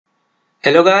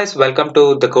Hello guys, welcome to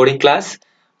the coding class.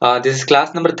 This is class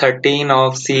number 13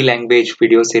 of C language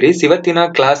video series. ಇವತ್ತಿನ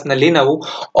class ನಲ್ಲಿ ನಾವು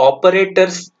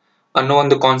operators ಅನ್ನೋ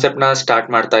ಒಂದು concept ನ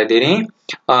start ಮಾಡ್ತಾ ಇದ್ದೀನಿ.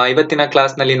 ಇವತ್ತಿನ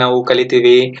ಕ್ಲಾಸ್ ನಲ್ಲಿ ನಾವು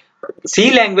ಕಲಿತೀವಿ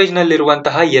C ಲ್ಯಾಂಗ್ವೇಜ್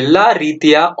ನಲ್ಲಿರುವಂತಹ ಎಲ್ಲಾ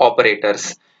ರೀತಿಯ operators.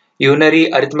 ಯೂನರಿ,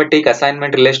 arithmetic,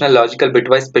 assignment, relational, logical,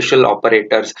 ಬಿಟ್ವೈಸ್, special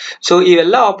operators. So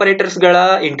ಇವೆಲ್ಲ ಆಪರೇಟರ್ಸ್ ಗಳ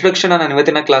ಇಂಟ್ರೊಡಕ್ಷನ್ ನಾನು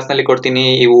ಇವತ್ತಿನ ಕ್ಲಾಸ್ ನಲ್ಲಿ ಕೊಡ್ತೀನಿ.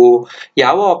 ಇವು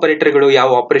ಯಾವ ಆಪರೇಟರ್ಗಳು ಯಾವ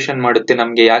ಆಪರೇಷನ್ ಮಾಡುತ್ತೆ,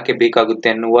 ನಮ್ಗೆ ಯಾಕೆ ಬೇಕಾಗುತ್ತೆ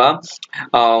ಅನ್ನುವ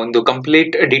ಒಂದು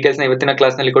ಕಂಪ್ಲೀಟ್ ಡೀಟೇಲ್ಸ್ ನ ಇವತ್ತಿನ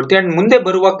ಕ್ಲಾಸ್ ನಲ್ಲಿ ಕೊಡ್ತೀನಿ. ಅಂಡ್ ಮುಂದೆ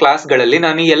ಬರುವ ಕ್ಲಾಸ್ ಗಳಲ್ಲಿ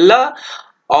ನಾನು ಎಲ್ಲಾ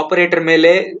ಆಪರೇಟರ್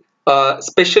ಮೇಲೆ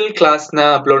ಸ್ಪೆಷಲ್ ಕ್ಲಾಸ್ ನ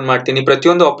ಅಪ್ಲೋಡ್ ಮಾಡ್ತೀನಿ.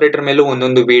 ಪ್ರತಿಯೊಂದು ಆಪರೇಟರ್ ಮೇಲೂ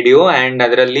ಒಂದೊಂದು ವಿಡಿಯೋ ಅಂಡ್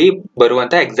ಅದರಲ್ಲಿ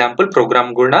ಬರುವಂತಹ ಎಕ್ಸಾಂಪಲ್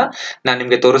ಪ್ರೋಗ್ರಾಮ್ ಗಳನ್ನ ನಾನು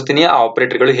ನಿಮ್ಗೆ ತೋರಿಸ್ತೀನಿ, ಆ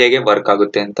ಆಪರೇಟರ್ ಗಳು ಹೇಗೆ ವರ್ಕ್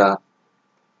ಆಗುತ್ತೆ ಅಂತ.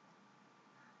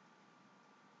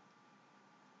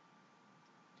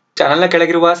 ಚಾನಲ್ ನ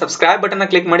ಕೆಳಗಿರುವ ಸಬ್ಸ್ಕ್ರೈಬ್ ಬಟನ್ ನ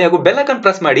ಕ್ಲಿಕ್ ಮಾಡಿ ಹಾಗೂ ಬೆಲ್ ಐಕಾನ್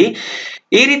ಪ್ರೆಸ್ ಮಾಡಿ.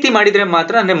 ಈ ರೀತಿ ಮಾಡಿದ್ರೆ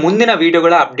ಮಾತ್ರ ನನ್ನ ಮುಂದಿನ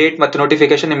ವಿಡಿಯೋಗಳ ಅಪ್ಡೇಟ್ ಮತ್ತು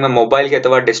ನೋಟಿಫಿಕೇಶನ್ ನಿಮ್ಮ ಮೊಬೈಲ್ಗೆ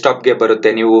ಅಥವಾ ಡೆಸ್ಕ್ಟಾಪ್ ಗೆ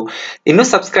ಬರುತ್ತೆ. ನೀವು ಇನ್ನೂ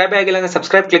ಸಬ್ಸ್ಕ್ರೈಬ್ ಆಗಿಲ್ಲ ಅಂದ್ರೆ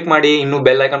ಸಬ್ಸ್ಕ್ರೈಬ್ ಕ್ಲಿಕ್ ಮಾಡಿ, ಇನ್ನು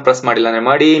ಬೆಲ್ ಐಕಾನ್ ಪ್ರೆಸ್ ಮಾಡಿಲ್ಲ ಅಂದ್ರೆ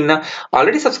ಮಾಡಿ. ಇನ್ನ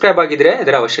ಆಲ್ರೆಡಿ ಸಬ್ಸ್ಕ್ರೈಬ್ ಆಗಿದ್ರೆ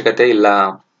ಇದರ ಅವಶ್ಯಕತೆ ಇಲ್ಲ.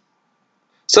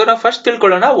 ಸೊ ನಾವು ಫಸ್ಟ್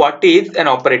ತಿಳ್ಕೊಳ್ಳೋಣ, what is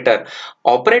an operator.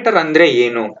 Operator ಅಂದ್ರೆ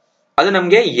ಏನು, ಅದು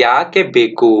ನಮ್ಗೆ ಯಾಕೆ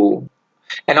ಬೇಕು.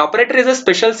 An operator is a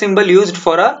special symbol used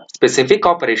for a specific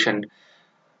operation.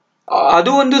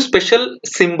 ಅದು ಒಂದು ಸ್ಪೆಷಲ್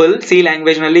ಸಿಂಬಲ್. ಸಿ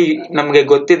ಲ್ಯಾಂಗ್ವೇಜ್ ನಲ್ಲಿ ನಮ್ಗೆ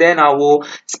ಗೊತ್ತಿದೆ, ನಾವು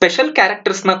ಸ್ಪೆಷಲ್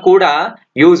ಕ್ಯಾರೆಕ್ಟರ್ಸ್ ನ ಕೂಡ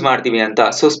ಯೂಸ್ ಮಾಡ್ತೀವಿ ಅಂತ.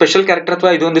 ಸೊ ಸ್ಪೆಷಲ್ ಕ್ಯಾರೆಕ್ಟರ್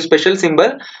ಅಥವಾ ಇದೊಂದು ಸ್ಪೆಷಲ್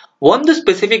ಸಿಂಬಲ್, ಒಂದು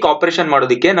ಸ್ಪೆಸಿಫಿಕ್ ಆಪರೇಷನ್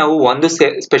ಮಾಡೋದಕ್ಕೆ ನಾವು ಒಂದು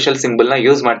ಸ್ಪೆಷಲ್ ಸಿಂಬಲ್ ನ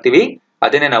ಯೂಸ್ ಮಾಡ್ತೀವಿ.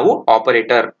 ಅದನ್ನೇ ನಾವು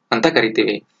ಆಪರೇಟರ್ ಅಂತ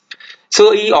ಕರಿತೀವಿ. ಸೊ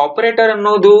ಈ ಆಪರೇಟರ್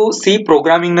ಅನ್ನೋದು ಸಿ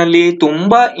ಪ್ರೋಗ್ರಾಮಿಂಗ್ ನಲ್ಲಿ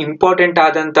ತುಂಬಾ ಇಂಪಾರ್ಟೆಂಟ್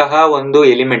ಆದಂತಹ ಒಂದು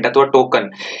ಎಲಿಮೆಂಟ್ ಅಥವಾ ಟೋಕನ್.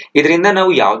 ಇದರಿಂದ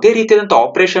ನಾವು ಯಾವುದೇ ರೀತಿಯಾದಂತಹ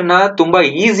ಆಪರೇಷನ್ ನ ತುಂಬಾ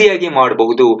ಈಸಿಯಾಗಿ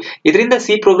ಮಾಡಬಹುದು. ಇದರಿಂದ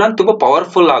ಸಿ ಪ್ರೋಗ್ರಾಮ್ ತುಂಬಾ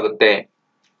ಪವರ್ಫುಲ್ ಆಗುತ್ತೆ,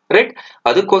 ರೈಟ್.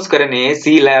 ಅದಕ್ಕೋಸ್ಕರನೇ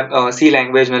ಸಿ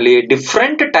ಲ್ಯಾಂಗ್ವೇಜ್ ನಲ್ಲಿ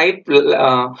ಡಿಫ್ರೆಂಟ್ ಟೈಪ್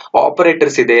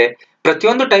ಆಪರೇಟರ್ಸ್ ಇದೆ.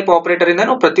 ಪ್ರತಿಯೊಂದು ಟೈಪ್ ಆಪರೇಟರ್ ಇಂದ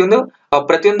ನಾವು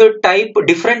ಪ್ರತಿಯೊಂದು type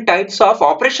different types of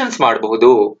operations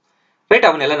ಮಾಡಬಹುದು, ರೈಟ್.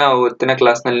 ಅವನ್ನೆಲ್ಲ ನಾವು ಇವತ್ತಿನ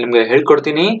ಕ್ಲಾಸ್ ನಲ್ಲಿ ನಿಮ್ಗೆ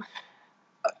ಹೇಳ್ಕೊಡ್ತೀನಿ.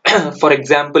 ಫಾರ್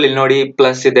ಎಕ್ಸಾಂಪಲ್ ಇಲ್ಲಿ ನೋಡಿ,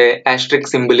 ಪ್ಲಸ್ ಇದೆ, ಆಸ್ಟ್ರಿಕ್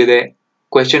ಸಿಂಬಲ್ ಇದೆ,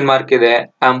 ಕ್ವೆಶ್ಚನ್ ಮಾರ್ಕ್ ಇದೆ,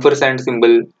 ampersand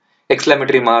symbol,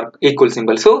 exclamatory mark, equal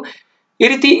symbol. So ಈ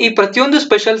ರೀತಿ ಈ ಪ್ರತಿಯೊಂದು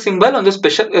ಸ್ಪೆಷಲ್ ಸಿಂಬಲ್ ಒಂದು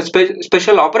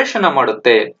ಸ್ಪೆಷಲ್ ಆಪರೇಷನ್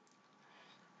ಮಾಡುತ್ತೆ.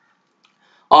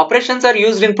 Operations are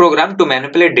used in program to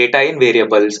manipulate data in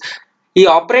variables. ಈ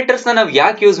ಆಪರೇಟರ್ಸ್ ನ ನಾವು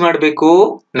ಯಾಕೆ ಯೂಸ್ ಮಾಡಬೇಕು,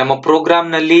 ನಮ್ಮ ಪ್ರೋಗ್ರಾಮ್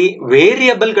ನಲ್ಲಿ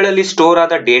ವೇರಿಯಬಲ್ ಗಳಲ್ಲಿ ಸ್ಟೋರ್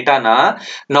ಆದ ಡೇಟಾನ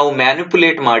ನಾವು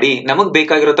ಮ್ಯಾನಿಪುಲೇಟ್ ಮಾಡಿ ನಮಗ್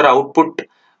ಬೇಕಾಗಿರೋ ತರ ಔಟ್ಪುಟ್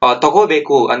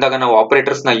ತಗೋಬೇಕು ಅಂದಾಗ ನಾವು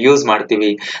ಆಪರೇಟರ್ಸ್ ನ ಯೂಸ್ ಮಾಡ್ತೀವಿ.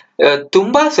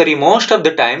 ತುಂಬಾ ಸರಿ, ಮೋಸ್ಟ್ ಆಫ್ ದ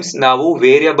ಟೈಮ್ಸ್ ನಾವು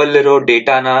ವೇರಿಯಬಲ್ ಇರೋ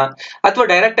ಡೇಟಾನ ಅಥವಾ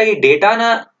ಡೈರೆಕ್ಟ್ ಆಗಿ ಡೇಟಾನ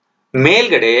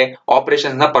ಮೇಲ್ಗಡೆ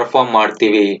ಆಪರೇಷನ್ ನ ಪರ್ಫಾರ್ಮ್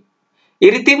ಮಾಡ್ತೀವಿ.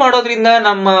 ಈ ರೀತಿ ಮಾಡೋದ್ರಿಂದ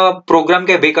ನಮ್ಮ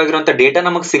ಪ್ರೋಗ್ರಾಮ್ಗೆ ಬೇಕಾಗಿರುವಂತ ಡೇಟಾ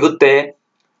ನಮಗ್ ಸಿಗುತ್ತೆ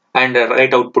ಅಂಡ್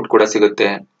ರೈಟ್ ಔಟ್ಪುಟ್ ಕೂಡ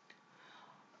ಸಿಗುತ್ತೆ.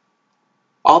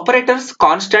 Operators,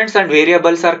 constants and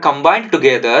variables R combined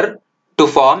together to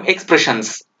form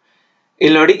expressions.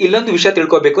 ಇಲ್ಲಿ ನೋಡಿ, ಇಲ್ಲೊಂದು ವಿಷಯ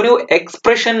ತಿಳ್ಕೊಬೇಕು ನೀವು,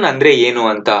 ಎಕ್ಸ್ಪ್ರೆಷನ್ ಅಂದ್ರೆ ಏನು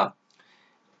ಅಂತ.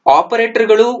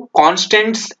 ಆಪರೇಟರ್ಗಳು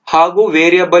ಕಾನ್ಸ್ಟೆಂಟ್ಸ್ ಹಾಗೂ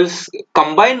ವೇರಿಯಬಲ್ಸ್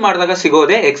ಕಂಬೈನ್ ಮಾಡಿದಾಗ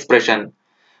ಸಿಗೋದೇ ಎಕ್ಸ್ಪ್ರೆಷನ್.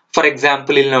 ಫಾರ್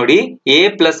ಎಕ್ಸಾಂಪಲ್ ಇಲ್ಲಿ ನೋಡಿ, ಎ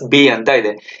ಪ್ಲಸ್ ಬಿ ಅಂತ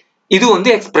ಇದೆ, ಇದು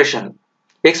ಒಂದು ಎಕ್ಸ್ಪ್ರೆಷನ್.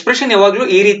 ಎಕ್ಸ್ಪ್ರೆಷನ್ ಯಾವಾಗ್ಲೂ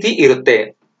ಈ ರೀತಿ ಇರುತ್ತೆ,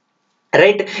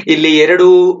 ರೈಟ್. ಇಲ್ಲಿ ಎರಡು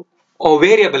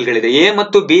ವೇರಿಯಬಲ್ ಗಳಿದೆ, ಎ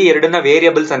ಮತ್ತು ಬಿ ಎರಡನ್ನ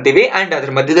ವೇರಿಯಬಲ್ಸ್ ಅಂತೀವಿ ಅಂಡ್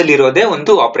ಅದ್ರ ಮಧ್ಯದಲ್ಲಿ ಇರೋದೇ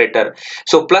ಒಂದು ಆಪರೇಟರ್.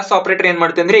 ಸೊ ಪ್ಲಸ್ ಆಪರೇಟರ್ ಏನ್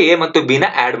ಮಾಡುತ್ತೆ ಅಂದ್ರೆ ಎ ಮತ್ತು ಬಿ ನ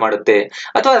ಆಡ್ ಮಾಡುತ್ತೆ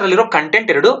ಅಥವಾ ಅದರಲ್ಲಿರೋ ಕಂಟೆಂಟ್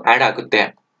ಎರಡು ಆಡ್ ಆಗುತ್ತೆ.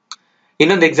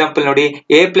 ಇನ್ನೊಂದು ಎಕ್ಸಾಂಪಲ್ ನೋಡಿ,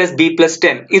 ಎ ಪ್ಲಸ್ ಬಿ ಪ್ಲಸ್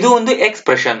 10, ಇದು ಒಂದು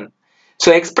ಎಕ್ಸ್ಪ್ರೆಷನ್. ಸೊ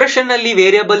ಎಕ್ಸ್ಪ್ರೆಷನ್ ನಲ್ಲಿ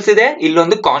ವೇರಿಯಬಲ್ಸ್ ಇದೆ,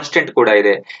 ಇಲ್ಲೊಂದು ಕಾನ್ಸ್ಟೆಂಟ್ ಕೂಡ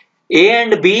ಇದೆ. A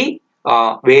and B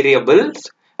variables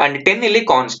and 10 ಇಲ್ಲಿ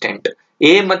ಕಾನ್ಸ್ಟೆಂಟ್.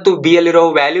 ಎ ಮತ್ತು ಬಿ ಅಲ್ಲಿರೋ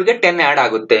ವ್ಯಾಲ್ಯೂಗೆ 10 ಆಡ್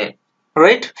ಆಗುತ್ತೆ,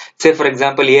 right. Say for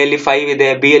example A ಅಲ್ಲಿ 5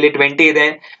 ಇದೆ, ಬಿ ಅಲ್ಲಿ 20 ಇದೆ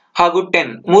ಹಾಗೂ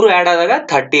 10 ಮೂರು ಆಡ್ ಆದಾಗ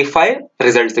 35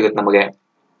 ರಿಸಲ್ಟ್ ಸಿಗುತ್ತೆ ನಮಗೆ,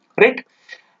 ರೈಟ್.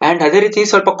 ಅಂಡ್ ಅದೇ ರೀತಿ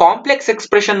ಸ್ವಲ್ಪ ಕಾಂಪ್ಲೆಕ್ಸ್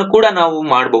ಎಕ್ಸ್ಪ್ರೆಷನ್ ಕೂಡ ನಾವು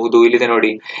ಮಾಡಬಹುದು. ಇಲ್ಲಿದೆ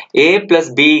ನೋಡಿ, ಎ ಪ್ಲಸ್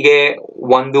ಬಿ ಗೆ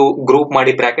ಒಂದು ಗ್ರೂಪ್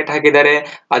ಮಾಡಿ ಬ್ರಾಕೆಟ್ ಹಾಕಿದ್ದಾರೆ,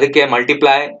 ಅದಕ್ಕೆ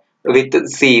ಮಲ್ಟಿಪ್ಲೈ ವಿತ್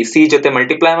ಸಿ ಜೊತೆ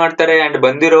ಮಲ್ಟಿಪ್ಲೈ ಮಾಡ್ತಾರೆ ಅಂಡ್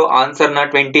ಬಂದಿರೋ ಆನ್ಸರ್ ನ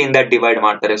 20 ಇಂದ ಡಿವೈಡ್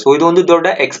ಮಾಡ್ತಾರೆ. ಸೊ ಇದು ಒಂದು ದೊಡ್ಡ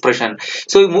ಎಕ್ಸ್ಪ್ರೆಷನ್.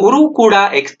 ಸೊ ಈ ಮೂರು ಕೂಡ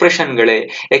ಎಕ್ಸ್ಪ್ರೆಷನ್ ಗಳೇ.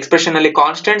 ಎಕ್ಸ್ಪ್ರೆಷನ್ ಅಲ್ಲಿ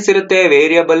ಕಾನ್ಸ್ಟೆಂಟ್ಸ್ ಇರುತ್ತೆ,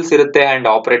 ವೇರಿಯಬಲ್ಸ್ ಇರುತ್ತೆ ಅಂಡ್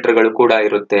ಆಪರೇಟರ್ ಗಳು ಕೂಡ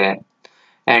ಇರುತ್ತೆ.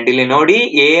 ಅಂಡ್ ಇಲ್ಲಿ ನೋಡಿ,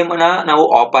 ಎ ನ ನಾವು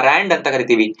ಆಪರಾಂಡ್ ಅಂತ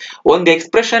ಕರಿತೀವಿ. ಒಂದು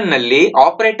ಎಕ್ಸ್ಪ್ರೆಷನ್ ನಲ್ಲಿ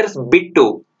ಆಪರೇಟರ್ಸ್ ಬಿಟ್ಟು,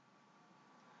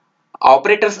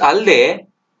 ಆಪರೇಟರ್ಸ್ ಅಲ್ಲದೆ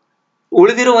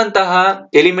ಉಳಿದಿರುವಂತಹ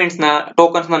ಎಲಿಮೆಂಟ್ಸ್ ನ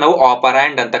ಟೋಕನ್ಸ್ ನ ನಾವು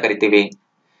ಆಪರಾಂಡ್ ಅಂತ ಕರಿತೀವಿ.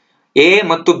 ಎ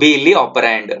ಮತ್ತು ಬಿ ಇಲ್ಲಿ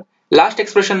ಆಪರಾಂಡ್. ಲಾಸ್ಟ್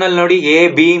ಎಕ್ಸ್ಪ್ರೆಷನ್ ನಲ್ಲಿ ನೋಡಿ, ಎ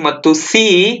ಬಿ ಮತ್ತು ಸಿ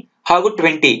ಹಾಗೂ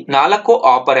 20 ನಾಲ್ಕು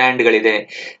ಆಪರಾಂಡ್ ಗಳಿದೆ.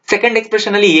 ಸೆಕೆಂಡ್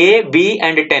ಎಕ್ಸ್ಪ್ರೆಷನ್ ಅಲ್ಲಿ ಎ ಬಿ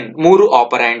ಅಂಡ್ 10 ಮೂರು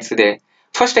ಆಪರಾಂಡ್ಸ್ ಇದೆ.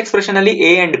 ಫಸ್ಟ್ ಎಕ್ಸ್ಪ್ರೆಷನ್ ಅಲ್ಲಿ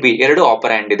ಎ ಅಂಡ್ ಬಿ ಎರಡು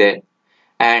ಆಪರಾಂಡ್ ಇದೆ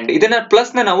ಅಂಡ್ ಇದನ್ನ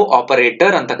ಪ್ಲಸ್ ನ ನಾವು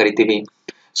ಆಪರೇಟರ್ ಅಂತ ಕರಿತೀವಿ.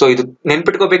 ಸೊ ಇದು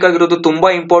ನೆನ್ಪಿಟ್ಕೋಬೇಕಾಗಿರೋದು ತುಂಬಾ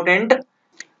ಇಂಪಾರ್ಟೆಂಟ್.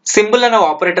 ಸಿಂಬಲ್ ನಾವು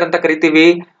ಆಪರೇಟರ್ ಅಂತ ಕರಿತೀವಿ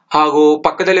ಹಾಗೂ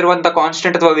ಪಕ್ಕದಲ್ಲಿರುವಂತಹ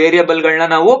ಕಾನ್ಸ್ಟೆಂಟ್ ಅಥವಾ ವೇರಿಯಬಲ್ ಗಳನ್ನ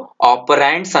ನಾವು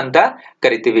ಆಪರಾಂಡ್ಸ್ ಅಂತ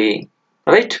ಕರಿತೀವಿ.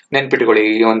 ರೈಟ್, ನೆನ್ಪಿಟ್ಕೊಳ್ಳಿ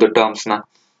ಈ ಒಂದು ಟರ್ಮ್ಸ್ ನ.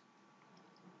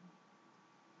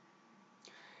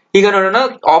 ಈಗ ನೋಡೋಣ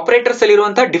ಆಪರೇಟರ್ಸ್ ಅಲ್ಲಿ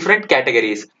ಇರುವಂತಹ ಡಿಫರೆಂಟ್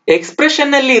ಕ್ಯಾಟಗರೀಸ್.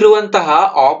 ಎಕ್ಸ್ಪ್ರೆಷನ್ ನಲ್ಲಿ ಇರುವಂತಹ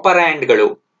ಆಪರಾಂಡ್ ಗಳು,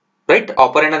 ರೈಟ್,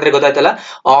 ಆಪರಾಂಡ್ ಅಂದ್ರೆ ಗೊತ್ತಾಯ್ತಲ್ಲ,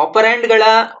 ಆಪರಾಂಡ್ ಗಳ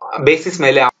ಬೇಸಿಸ್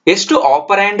ಮೇಲೆ ಎಷ್ಟು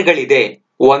ಆಪರಾಂಡ್ ಗಳಿದೆ,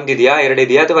 ಒಂದಿದೆಯಾ,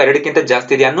 ಎರಡಿದೆಯಾ ಅಥವಾ ಎರಡಕ್ಕಿಂತ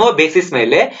ಜಾಸ್ತಿ ಇದೆಯಾ ಅನ್ನುವ ಬೇಸಿಸ್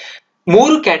ಮೇಲೆ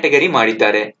 3 ಕ್ಯಾಟಗರಿ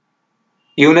ಮಾಡಿದ್ದಾರೆ.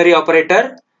 ಯೂನರಿ operator,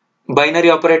 binary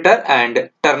operator and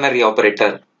ternary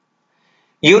operator.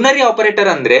 ಯೂನರಿ operator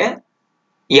ಅಂದ್ರೆ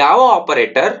ಯಾವ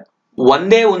ಆಪರೇಟರ್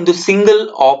ಒಂದೇ ಒಂದು ಸಿಂಗಲ್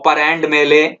ಆಪರಾಂಡ್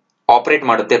ಮೇಲೆ ಆಪರೇಟ್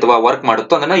ಮಾಡುತ್ತೆ ಅಥವಾ ವರ್ಕ್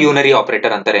ಮಾಡುತ್ತೋ ಅದನ್ನ ಯೂನರಿ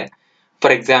ಆಪರೇಟರ್ ಅಂತಾರೆ.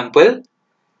 ಫಾರ್ ಎಕ್ಸಾಂಪಲ್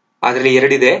ಅದರಲ್ಲಿ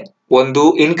ಎರಡಿದೆ. ಒಂದು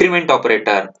ಇನ್ಕ್ರಿಮೆಂಟ್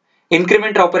ಆಪರೇಟರ್.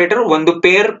 ಇನ್ಕ್ರಿಮೆಂಟ್ ಆಪರೇಟರ್ ಒಂದು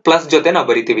ಪೇರ್ ಪ್ಲಸ್ ಜೊತೆ ನಾವು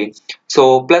ಬರಿತೀವಿ. ಸೊ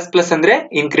ಪ್ಲಸ್ ಪ್ಲಸ್ ಅಂದ್ರೆ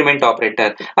ಇನ್ಕ್ರಿಮೆಂಟ್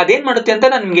ಆಪರೇಟರ್. ಅದೇನ್ ಮಾಡುತ್ತೆ ಅಂತ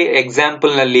ನಾನು ನಿಮ್ಗೆ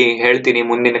ಎಕ್ಸಾಂಪಲ್ ನಲ್ಲಿ ಹೇಳ್ತೀನಿ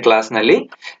ಮುಂದಿನ ಕ್ಲಾಸ್ ನಲ್ಲಿ.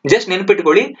 ಜಸ್ಟ್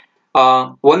ನೆನ್ಪಿಟ್ಕೊಳ್ಳಿ,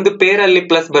 ಒಂದು ಪೇರ್ ಅಲ್ಲಿ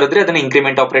ಪ್ಲಸ್ ಬರೆದ್ರೆ ಅದನ್ನ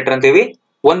ಇನ್ಕ್ರಿಮೆಂಟ್ ಆಪರೇಟರ್ ಅಂತೀವಿ,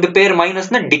 ಒಂದು ಪೇರ್ ಮೈನಸ್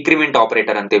ನ ಡಿಕ್ರಿಮೆಂಟ್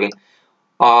ಆಪರೇಟರ್ ಅಂತೀವಿ.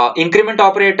 ಇನ್ಕ್ರಿಮೆಂಟ್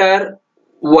ಆಪರೇಟರ್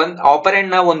ಒಂದ್ ಆಪರೆಂಡ್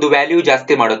ನ ಒಂದು ವ್ಯಾಲ್ಯೂ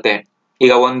ಜಾಸ್ತಿ ಮಾಡುತ್ತೆ.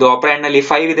 ಈಗ ಒಂದು ಆಪರೆಂಡ್ ನಲ್ಲಿ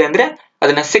 5 ಇದೆ ಅಂದ್ರೆ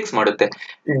ಅದನ್ನ 6 ಮಾಡುತ್ತೆ.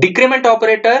 ಡಿಕ್ರಿಮೆಂಟ್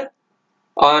ಆಪರೇಟರ್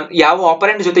ಯಾವ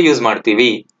ಆಪರೆಂಡ್ ಜೊತೆ ಯೂಸ್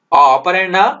ಮಾಡ್ತೀವಿ ಆ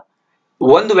ಆಪರೆಂಡ್ ನ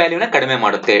ಒಂದು ವ್ಯಾಲ್ಯೂನ ಕಡಿಮೆ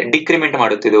ಮಾಡುತ್ತೆ, ಡಿಕ್ರಿಮೆಂಟ್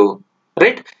ಮಾಡುತ್ತಿದ್ದು.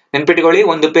 ರೈಟ್, ನೆನ್ಪಿಟ್ಕೊಳ್ಳಿ,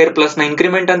 ಒಂದು ಪೇರ್ ಪ್ಲಸ್ ನ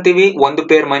ಇನ್ಕ್ರಿಮೆಂಟ್ ಅಂತೀವಿ, ಒಂದು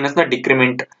ಪೇರ್ ಮೈನಸ್ ನ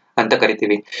ಡಿಕ್ರಿಮೆಂಟ್ ಅಂತ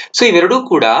ಕರಿತೀವಿ. ಸೊ ಇವೆರಡೂ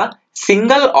ಕೂಡ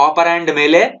ಸಿಂಗಲ್ ಆಪರಾಂಡ್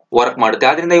ಮೇಲೆ ವರ್ಕ್ ಮಾಡುತ್ತೆ,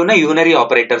 ಆದ್ರಿಂದ ಇವನ್ನ ಯೂನರಿ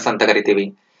ಆಪರೇಟರ್ಸ್ ಅಂತ ಕರಿತೀವಿ.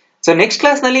 ಸೊ ನೆಕ್ಸ್ಟ್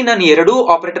ಕ್ಲಾಸ್ ನಲ್ಲಿ ನಾನು ಎರಡೂ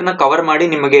ಆಪರೇಟರ್ ನ ಕವರ್ ಮಾಡಿ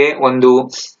ನಿಮಗೆ ಒಂದು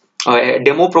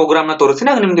ಡೆಮೋ ಪ್ರೋಗ್ರಾಮ್ ನ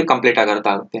ತೋರಿಸ್ತೀನಿ, ಅದು ನಿಮ್ಗೆ ಕಂಪ್ಲೀಟ್ ಆಗಿ ಅರ್ಥ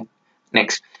ಆಗುತ್ತೆ.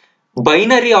 Next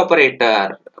binary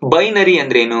operator. ಬೈನರಿ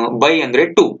ಅಂದ್ರೆ ಏನು? ಬೈ ಅಂದ್ರೆ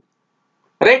 2,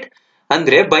 ರೈಟ್,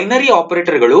 ಅಂದ್ರೆ ಬೈನರಿ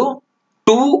ಆಪರೇಟರ್ ಗಳು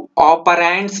 2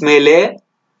 ಆಪರಾಂಡ್ಸ್ ಮೇಲೆ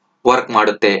ವರ್ಕ್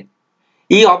ಮಾಡುತ್ತೆ.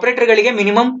 ಈ ಆಪರೇಟರ್ ಗಳಿಗೆ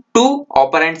ಮಿನಿಮಮ್ 2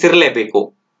 ಆಪರಾಂಡ್ಸ್ ಇರಲೇಬೇಕು.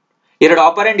 2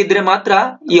 ಆಪರಾಂಡ್ ಇದ್ರೆ ಮಾತ್ರ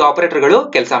ಈ ಆಪರೇಟರ್ ಗಳು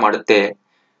ಕೆಲಸ ಮಾಡುತ್ತೆ.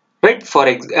 ರೈಟ್,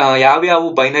 ಯಾವ್ಯಾವ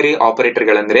binary operator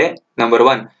ಗಳಂದ್ರೆ number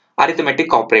 1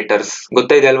 arithmetic operators.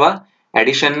 ಗೊತ್ತಾಯಿದೆ ಅಲ್ವಾ?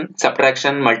 ಅಡಿಷನ್,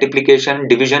 ಸಬ್ಟ್ರಾಕ್ಷನ್, ಮಲ್ಟಿಪ್ಲಿಕೇಶನ್,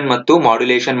 ಡಿವಿಷನ್ ಮತ್ತು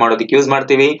ಮಾಡ್ಯುಲೇಷನ್ ಮಾಡೋದಕ್ಕೆ ಯೂಸ್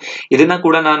ಮಾಡ್ತೀವಿ. ಇದನ್ನ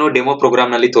ಕೂಡ ನಾನು ಡೆಮೋ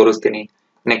ಪ್ರೋಗ್ರಾಮ್ ನಲ್ಲಿ ತೋರಿಸ್ತೀನಿ.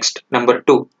 Next number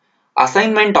 2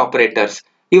 assignment operators.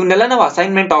 ಇವನ್ನೆಲ್ಲ ನಾವು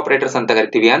ಅಸೈನ್ಮೆಂಟ್ ಆಪರೇಟರ್ಸ್ ಅಂತ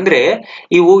ಕರಿತೀವಿ. ಅಂದ್ರೆ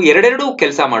ಇವು ಎರಡೆರಡು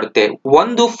ಕೆಲಸ ಮಾಡುತ್ತೆ.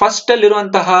 ಒಂದು ಫಸ್ಟ್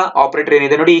ಅಲ್ಲಿರುವಂತಹ ಆಪರೇಟರ್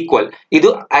ಏನಿದೆ ನೋಡಿ, ಈಕ್ವಲ್, ಇದು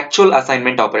ಆಕ್ಚುಯಲ್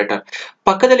ಅಸೈನ್ಮೆಂಟ್ ಆಪರೇಟರ್.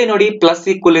 ಪಕ್ಕದಲ್ಲಿ ನೋಡಿ ಪ್ಲಸ್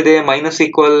ಈಕ್ವಲ್ ಇದೆ, minus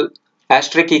equal,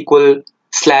 asterisk equal,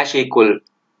 slash equal.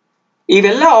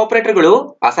 ಇವೆಲ್ಲ ಆಪರೇಟರ್ ಗಳು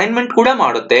ಅಸೈನ್ಮೆಂಟ್ ಕೂಡ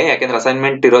ಮಾಡುತ್ತೆ, ಯಾಕೆಂದ್ರೆ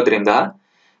ಅಸೈನ್ಮೆಂಟ್ ಇರೋದ್ರಿಂದ.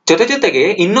 ಜೊತೆಗೆ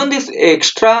ಇನ್ನೊಂದು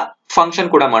ಎಕ್ಸ್ಟ್ರಾ ಫಂಕ್ಷನ್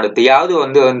ಕೂಡ ಮಾಡುತ್ತೆ. ಯಾವುದು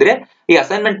ಒಂದು ಅಂದ್ರೆ ಈ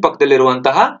ಅಸೈನ್ಮೆಂಟ್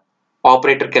ಪಕ್ಕದಲ್ಲಿರುವಂತಹ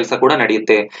ಆಪರೇಟರ್ ಕೆಲಸ ಕೂಡ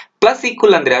ನಡೆಯುತ್ತೆ. ಪ್ಲಸ್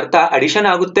ಈಕ್ವಲ್ ಅಂದ್ರೆ ಅರ್ಥ ಅಡಿಷನ್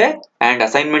ಆಗುತ್ತೆ ಅಂಡ್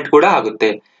ಅಸೈನ್ಮೆಂಟ್ ಕೂಡ ಆಗುತ್ತೆ.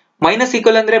 ಮೈನಸ್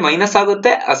ಈಕ್ವಲ್ ಅಂದ್ರೆ ಮೈನಸ್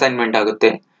ಆಗುತ್ತೆ, ಅಸೈನ್ಮೆಂಟ್ ಆಗುತ್ತೆ.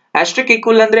 ಆಸ್ಟ್ರಿಕ್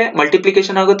ಈಕ್ವಲ್ ಅಂದ್ರೆ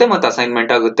ಮಲ್ಟಿಪ್ಲಿಕೇಶನ್ ಆಗುತ್ತೆ ಮತ್ತು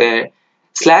ಅಸೈನ್ಮೆಂಟ್ ಆಗುತ್ತೆ.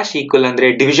 ಸ್ಲಾಶ್ ಈಕ್ವಲ್ ಅಂದ್ರೆ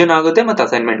ಡಿವಿಷನ್ ಆಗುತ್ತೆ ಮತ್ತು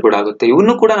ಅಸೈನ್ಮೆಂಟ್ ಕೂಡ ಆಗುತ್ತೆ.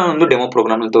 ಇವನ್ನು ಕೂಡ ನಾನು ಒಂದು ಡೆಮೋ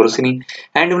ಪ್ರೋಗ್ರಾಮ್ ಅಲ್ಲಿ ತೋರಿಸ್ತೀನಿ.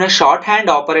 ಅಂಡ್ ಇವನ್ನ ಶಾರ್ಟ್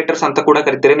ಹ್ಯಾಂಡ್ ಆಪರೇಟರ್ಸ್ ಅಂತ ಕೂಡ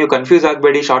ಕರಿತಾರೆ. ನೀವು ಕನ್ಫ್ಯೂಸ್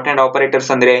ಆಗಬೇಡಿ. ಶಾರ್ಟ್ ಹ್ಯಾಂಡ್ ಆಪರೇಟರ್ಸ್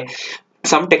ಅಂದ್ರೆ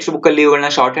ಸಮ್ ಟೆಕ್ಸ್ಟ್ ಬುಕ್ ಅಲ್ಲಿ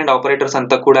ಇವುಗಳನ್ನ ಶಾರ್ಟ್ ಹ್ಯಾಂಡ್ ಆಪರೇಟರ್ಸ್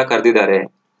ಅಂತ ಕೂಡ ಕರೆದಿದ್ದಾರೆ.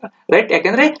 ರೈಟ್,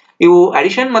 ಯಾಕಂದ್ರೆ ಇವು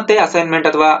ಅಡಿಷನ್ ಮತ್ತೆ ಅಸೈನ್ಮೆಂಟ್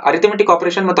ಅಥವಾ ಅರಿಥಮೆಟಿಕ್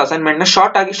ಆಪರೇಷನ್ ಮತ್ತು ಅಸೈನ್ಮೆಂಟ್ ನ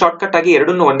ಶಾರ್ಟ್ ಕಟ್ ಆಗಿ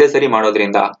ಎರಡನ್ನು ಒಂದೇ ಸರಿ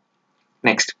ಮಾಡೋದ್ರಿಂದ.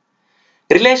 Next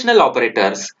relational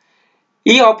operators.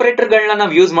 ಈ ಆಪರೇಟರ್ ಗಳನ್ನ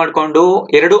ನಾವು ಯೂಸ್ ಮಾಡ್ಕೊಂಡು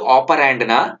ಎರಡು ಆಪರಾಂಡ್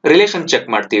ನ ರಿಲೇಷನ್ ಚೆಕ್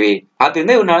ಮಾಡ್ತೀವಿ.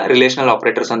 ಆದ್ರಿಂದ ಇವನ್ನ ರಿಲೇಷನಲ್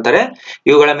ಆಪರೇಟರ್ಸ್ ಅಂತಾರೆ.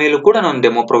 ಇವುಗಳ ಮೇಲೂ ಕೂಡ ನಾನು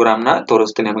ಡೆಮೋ ಪ್ರೋಗ್ರಾಮ್ ನ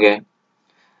ತೋರಿಸ್ತೀನಿ ನಿಮಗೆ.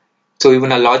 ಸೊ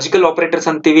ಇವನ್ನ ಲಾಜಿಕಲ್ ಆಪರೇಟರ್ಸ್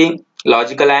ಅಂತೀವಿ,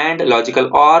 logical and, logical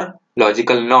R,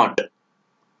 logical not.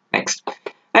 Next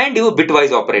and ಇವು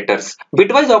ಬಿಟ್ವೈಸ್ ಆಪರೇಟರ್ಸ್.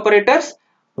 ಬಿಟ್ವೈಸ್ ಆಪರೇಟರ್ಸ್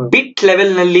ಬಿಟ್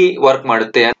ಲೆವೆಲ್ ನಲ್ಲಿ ವರ್ಕ್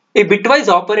ಮಾಡುತ್ತೆ. ಈ ಬಿಟ್ವೈಸ್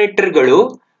ಆಪರೇಟರ್ ಗಳು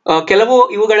ಕೆಲವು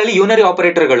ಇವುಗಳಲ್ಲಿ ಯೂನರಿ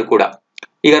ಆಪರೇಟರ್ ಗಳು ಕೂಡ.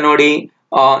 ಈಗ ನೋಡಿ,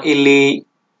 ಇಲ್ಲಿ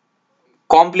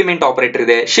ಕಾಂಪ್ಲಿಮೆಂಟ್ ಆಪರೇಟರ್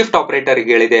ಇದೆ, ಶಿಫ್ಟ್ ಆಪರೇಟರ್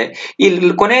ಗಳಿದೆ.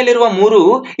 ಇಲ್ಲಿ ಕೊನೆಯಲ್ಲಿರುವ 3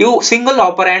 ಇವು ಸಿಂಗಲ್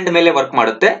ಆಪರಾಂಡ್ ಮೇಲೆ ವರ್ಕ್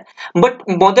ಮಾಡುತ್ತೆ. ಬಟ್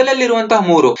ಮೊದಲಲ್ಲಿರುವಂತಹ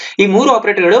ಈ 3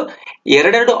 ಆಪರೇಟರ್ ಗಳು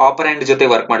ಎರಡೆರಡು ಆಪರಾಂಡ್ ಜೊತೆ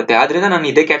ವರ್ಕ್ ಮಾಡುತ್ತೆ. ಆದ್ರಿಂದ ನಾನು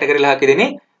ಇದೇ ಕ್ಯಾಟಗರಿಯಲ್ಲಿ ಹಾಕಿದ್ದೀನಿ.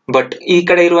 ಬಟ್ ಈ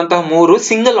ಕಡೆ ಇರುವಂತಹ 3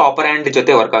 ಸಿಂಗಲ್ ಆಪರಾಂಡ್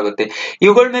ಜೊತೆ ವರ್ಕ್ ಆಗುತ್ತೆ.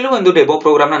 ಇವುಗಳ ಮೇಲೂ ಒಂದು ಡೆಮೋ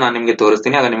ಪ್ರೋಗ್ರಾಮ್ ನಾನು ನಿಮ್ಗೆ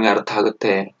ತೋರಿಸ್ತೀನಿ, ಆಗ ನಿಮ್ಗೆ ಅರ್ಥ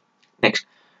ಆಗುತ್ತೆ. ನೆಕ್ಸ್ಟ್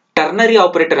ಟರ್ನರಿ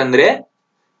ಆಪರೇಟರ್ ಅಂದ್ರೆ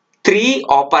 3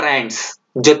 ಆಪರಾಂಡ್ಸ್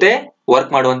ಜೊತೆ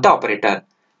ವರ್ಕ್ ಮಾಡುವಂತ ಆಪರೇಟರ್.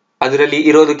 ಅದರಲ್ಲಿ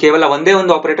ಇರೋದು ಕೇವಲ ಒಂದೇ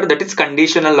ಒಂದು operator, that is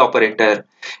conditional operator.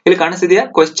 ಇಲ್ಲಿ ಕಾಣಿಸ್ತಿದೆಯಾ?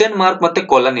 ಕ್ವೆಶ್ಚನ್ ಮಾರ್ಕ್ ಮತ್ತೆ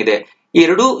ಕೊಲನ್ ಇದೆ. ಈ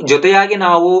ಎರಡು ಜೊತೆಯಾಗಿ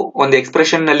ನಾವು ಒಂದು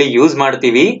ಎಕ್ಸ್ಪ್ರೆಷನ್ ನಲ್ಲಿ ಯೂಸ್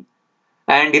ಮಾಡ್ತೀವಿ.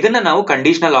 ಅಂಡ್ ಇದನ್ನ ನಾವು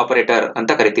ಕಂಡೀಷನಲ್ ಆಪರೇಟರ್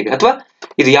ಅಂತ ಕರಿತೀವಿ. ಅಥವಾ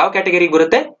ಇದು ಯಾವ ಕ್ಯಾಟಗರಿಗೆ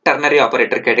ಬರುತ್ತೆ? ಟರ್ನರಿ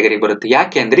ಆಪರೇಟರ್ ಕ್ಯಾಟಗರಿಗೆ ಬರುತ್ತೆ.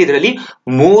 ಯಾಕೆ ಅಂದ್ರೆ ಇದರಲ್ಲಿ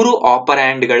 3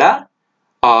 ಆಪರಾಂಡ್ ಗಳ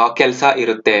ಕೆಲಸ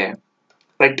ಇರುತ್ತೆ.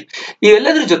 ರೈಟ್,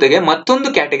 ಇವೆಲ್ಲದ್ರ ಜೊತೆಗೆ ಮತ್ತೊಂದು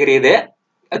ಕ್ಯಾಟಗರಿ ಇದೆ,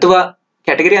 ಅಥವಾ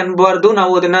ಕ್ಯಾಟಗರಿ ಅನ್ಬಾರ್ದು,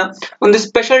 ನಾವು ಅದನ್ನ ಒಂದು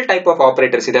ಸ್ಪೆಷಲ್ ಟೈಪ್ ಆಫ್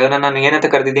ಆಪರೇಟರ್ಸ್ ಇದೆ. ಅದನ್ನ ನಾನು ಏನಂತ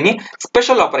ಕರೆದಿದ್ದೀನಿ?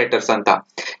 ಸ್ಪೆಷಲ್ ಆಪರೇಟರ್ಸ್ ಅಂತ.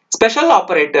 ಸ್ಪೆಷಲ್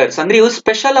ಆಪರೇಟರ್ಸ್ ಅಂದ್ರೆ ಇವು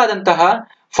ಸ್ಪೆಷಲ್ ಆದಂತಹ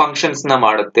ಫಂಕ್ಷನ್ಸ್ ನ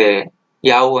ಮಾಡುತ್ತೆ.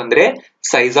 ಯಾವುವು ಅಂದ್ರೆ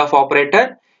ಸೈಜ್ ಆಫ್ ಆಪರೇಟರ್,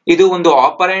 ಇದು ಒಂದು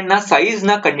ಆಪರೆಂಡ್ ನ ಸೈಜ್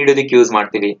ನ ಕಂಡುಹಿಡಿಯೋದಕ್ಕೆ ಯೂಸ್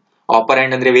ಮಾಡ್ತೀವಿ.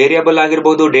 ಆಪರೆಂಡ್ ಅಂದ್ರೆ ವೇರಿಯಬಲ್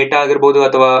ಆಗಿರ್ಬೋದು, ಡೇಟಾ ಆಗಿರ್ಬೋದು,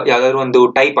 ಅಥವಾ ಯಾವ್ದಾದ್ರು ಒಂದು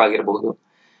ಟೈಪ್ ಆಗಿರ್ಬೋದು.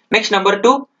 Next number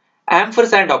 2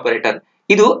 ampersand operator.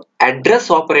 ಇದು ಅಡ್ರೆಸ್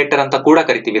ಆಪರೇಟರ್ ಅಂತ ಕೂಡ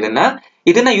ಕರಿತೀವಿ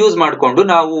ಇದನ್ನ ಯೂಸ್ ಮಾಡ್ಕೊಂಡು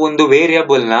ನಾವು ಒಂದು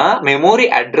ವೇರಿಯಬಲ್ ನ ಮೆಮೊರಿ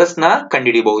ಅಡ್ರೆಸ್ ನ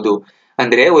ಕಂಡುಹಿಡಿಯಬಹುದು.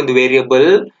 ಅಂದ್ರೆ ಒಂದು ವೇರಿಯಬಲ್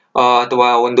ಅಥವಾ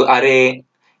ಒಂದು ಅರೇ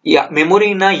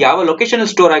ಮೆಮೊರಿನ ಯಾವ ಲೊಕೇಶನ್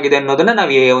ಸ್ಟೋರ್ ಆಗಿದೆ ಅನ್ನೋದನ್ನ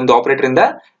ನಾವು ಈ ಒಂದು ಆಪರೇಟರ್ ಇಂದ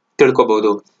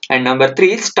ತಿಳ್ಕೊಬಹುದು. And number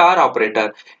 3 star operator.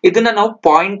 ಇದನ್ನ ನಾವು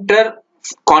ಪಾಯಿಂಟರ್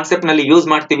ಕಾನ್ಸೆಪ್ಟ್ ನಲ್ಲಿ ಯೂಸ್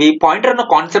ಮಾಡ್ತೀವಿ. ಪಾಯಿಂಟರ್ ನ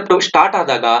ಕಾನ್ಸೆಪ್ಟ್ ಸ್ಟಾರ್ಟ್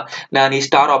ಆದಾಗ ನಾನು ಈ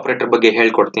ಸ್ಟಾರ್ ಆಪರೇಟರ್ ಬಗ್ಗೆ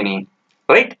ಹೇಳ್ಕೊಡ್ತೀನಿ.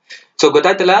 ರೈಟ್? ಸೊ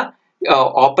ಗೊತ್ತಾಯ್ತಲ್ಲ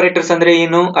ಆಪರೇಟರ್ಸ್ ಅಂದ್ರೆ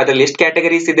ಏನು, ಅದ್ರಲ್ಲಿ ಎಷ್ಟು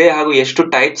ಕ್ಯಾಟಗರೀಸ್ ಇದೆ ಹಾಗೂ ಎಷ್ಟು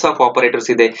ಟೈಪ್ಸ್ ಆಫ್ ಆಪರೇಟರ್ಸ್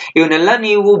ಇದೆ. ಇವನ್ನೆಲ್ಲ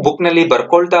ನೀವು ಬುಕ್ ನಲ್ಲಿ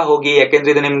ಬರ್ಕೊಳ್ತಾ ಹೋಗಿ,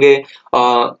 ಯಾಕೆಂದ್ರೆ ಇದು ನಿಮ್ಗೆ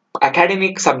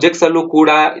ಅಕಾಡೆಮಿಕ್ ಸಬ್ಜೆಕ್ಟ್ಸ್ ಅಲ್ಲೂ ಕೂಡ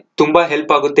ತುಂಬಾ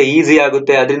ಹೆಲ್ಪ್ ಆಗುತ್ತೆ, ಈಸಿ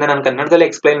ಆಗುತ್ತೆ. ಅದರಿಂದ ನಾನು ಕನ್ನಡದಲ್ಲಿ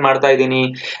ಎಕ್ಸ್ಪ್ಲೈನ್ ಮಾಡ್ತಾ ಇದ್ದೀನಿ.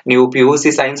 ನೀವು PUC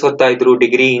ಸೈನ್ಸ್ ಓದ್ತಾ ಇದ್ರು,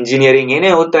 ಡಿಗ್ರಿ, ಇಂಜಿನಿಯರಿಂಗ್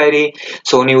ಏನೇ ಓದ್ತಾ ಇರಿ,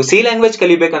 ಸೊ ನೀವು ಸಿ ಲ್ಯಾಂಗ್ವೇಜ್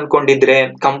ಕಲಿಬೇಕು ಅನ್ಕೊಂಡಿದ್ರೆ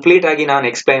ಕಂಪ್ಲೀಟ್ ಆಗಿ ನಾನು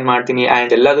ಎಕ್ಸ್ಪ್ಲೈನ್ ಮಾಡ್ತೀನಿ.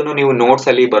 ಅಂಡ್ ಎಲ್ಲದನ್ನು ನೀವು ನೋಟ್ಸ್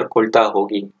ಅಲ್ಲಿ ಬರ್ಕೊಳ್ತಾ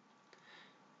ಹೋಗಿ.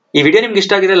 ಈ ವಿಡಿಯೋ ನಿಮ್ಗೆ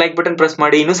ಇಷ್ಟ ಆಗಿದೆ ಲೈಕ್ ಬಟನ್ ಪ್ರೆಸ್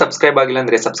ಮಾಡಿ. ಇನ್ನೂ ಸಬ್ಸ್ಕ್ರೈಬ್ ಆಗಿಲ್ಲ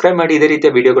ಅಂದ್ರೆ ಸಬ್ಸ್ಕ್ರೈಬ್ ಮಾಡಿ. ಇದೇ ರೀತಿಯ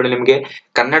ವಿಡಿಯೋಗಳು ನಿಮ್ಗೆ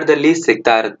ಕನ್ನಡದಲ್ಲಿ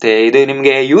ಸಿಗ್ತಾ ಇರುತ್ತೆ. ಇದು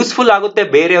ನಿಮ್ಗೆ ಯೂಸ್ಫುಲ್ ಆಗುತ್ತೆ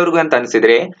ಬೇರೆಯವ್ರಿಗೂ ಅಂತ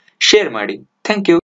ಅನ್ಸಿದ್ರೆ ಶೇರ್ ಮಾಡಿ. Thank you.